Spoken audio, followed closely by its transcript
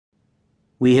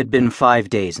We had been 5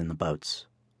 days in the boats,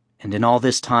 and in all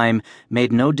this time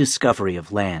made no discovery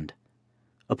of land.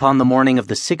 Upon the morning of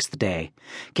the 6th day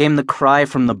came the cry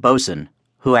from the boatswain,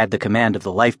 who had the command of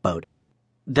the lifeboat,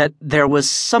 that there was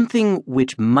something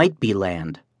which might be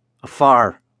land,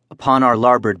 afar upon our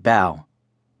larboard bow,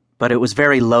 but it was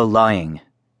very low-lying,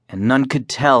 and none could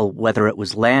tell whether it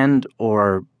was land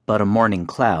or but a morning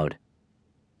cloud.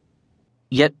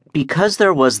 Yet because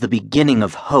there was the beginning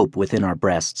of hope within our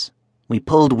breasts, we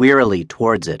pulled wearily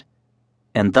towards it,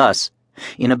 and thus,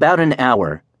 in about an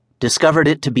hour, discovered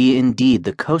it to be indeed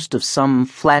the coast of some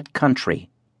flat country.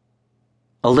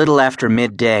 A little after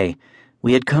midday,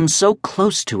 we had come so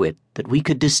close to it that we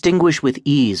could distinguish with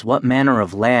ease what manner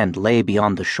of land lay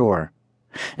beyond the shore,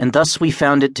 and thus we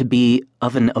found it to be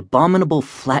of an abominable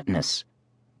flatness,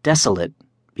 desolate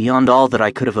beyond all that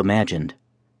I could have imagined.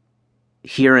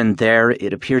 Here and there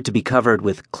it appeared to be covered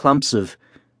with clumps of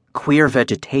queer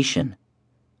vegetation,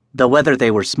 though whether they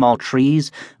were small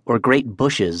trees or great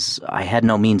bushes I had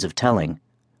no means of telling.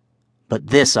 But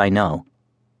this I know,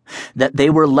 that they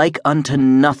were like unto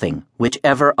nothing which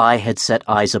ever I had set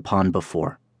eyes upon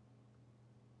before.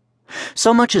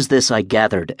 So much as this I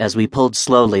gathered as we pulled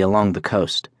slowly along the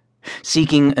coast,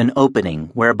 seeking an opening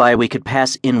whereby we could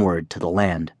pass inward to the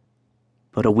land.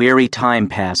 But a weary time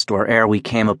passed or ere we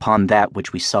came upon that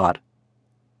which we sought.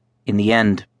 In the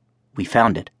end, we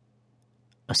found it.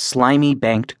 A slimy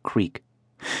banked creek,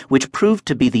 which proved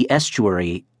to be the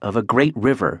estuary of a great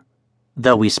river,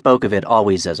 though we spoke of it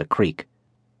always as a creek.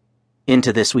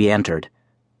 Into this we entered,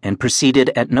 and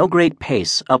proceeded at no great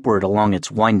pace upward along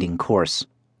its winding course.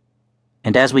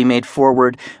 And as we made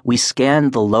forward, we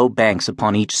scanned the low banks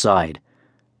upon each side.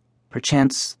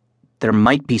 Perchance there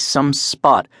might be some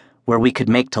spot where we could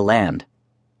make to land.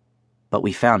 But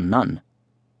we found none,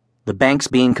 the banks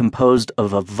being composed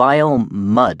of a vile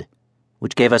mud,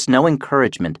 which gave us no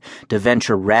encouragement to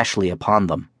venture rashly upon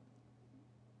them.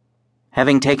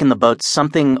 Having taken the boat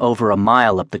something over a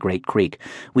mile up the great creek,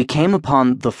 we came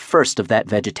upon the first of that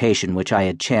vegetation which I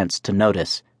had chanced to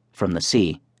notice from the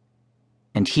sea.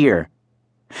 And here,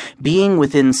 being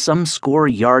within some score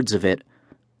yards of it,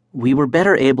 we were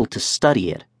better able to study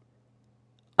it.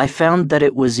 I found that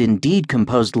it was indeed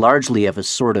composed largely of a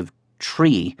sort of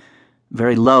tree,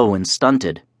 very low and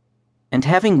stunted, and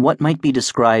having what might be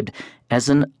described as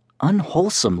an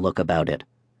unwholesome look about it.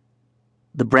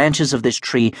 The branches of this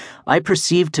tree I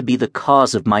perceived to be the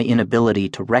cause of my inability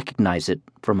to recognize it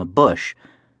from a bush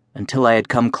until I had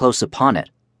come close upon it.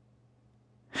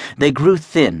 They grew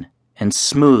thin and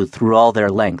smooth through all their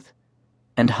length,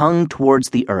 and hung towards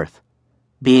the earth,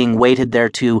 being weighted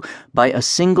thereto by a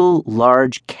single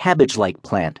large cabbage-like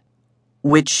plant,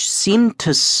 which seemed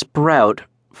to sprout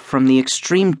from the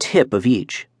extreme tip of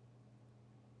each.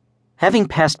 Having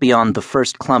passed beyond the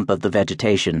first clump of the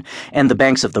vegetation, and the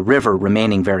banks of the river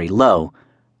remaining very low,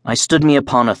 I stood me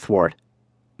upon a thwart,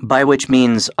 by which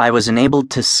means I was enabled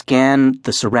to scan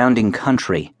the surrounding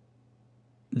country.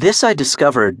 This I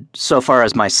discovered, so far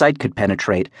as my sight could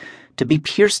penetrate, to be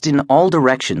pierced in all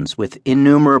directions with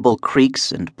innumerable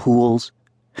creeks and pools,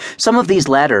 some of these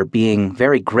latter being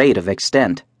very great of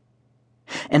extent.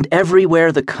 And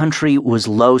everywhere the country was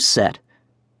low set,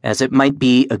 as it might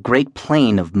be a great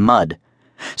plain of mud,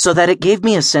 so that it gave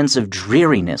me a sense of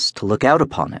dreariness to look out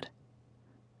upon it.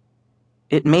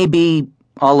 It may be,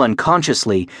 all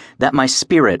unconsciously, that my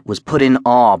spirit was put in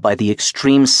awe by the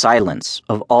extreme silence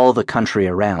of all the country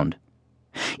around.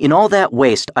 In all that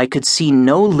waste I could see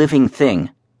no living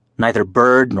thing, neither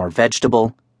bird nor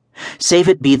vegetable, save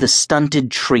it be the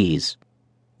stunted trees,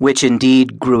 which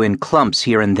indeed grew in clumps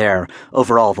here and there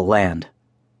over all the land.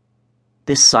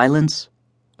 This silence,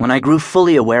 when I grew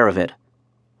fully aware of it,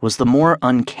 was the more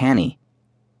uncanny,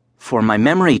 for my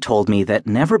memory told me that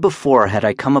never before had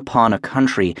I come upon a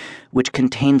country which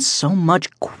contained so much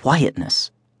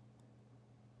quietness.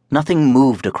 Nothing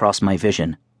moved across my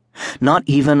vision. Not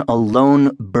even a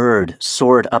lone bird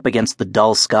soared up against the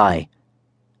dull sky.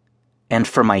 And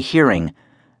for my hearing,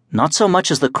 not so much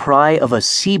as the cry of a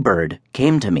seabird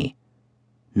came to me.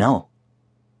 No.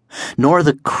 Nor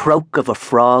the croak of a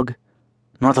frog,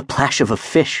 nor the plash of a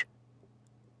fish.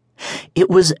 It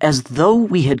was as though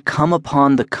we had come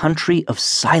upon the country of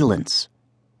silence,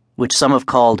 which some have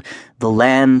called the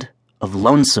land of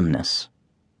lonesomeness.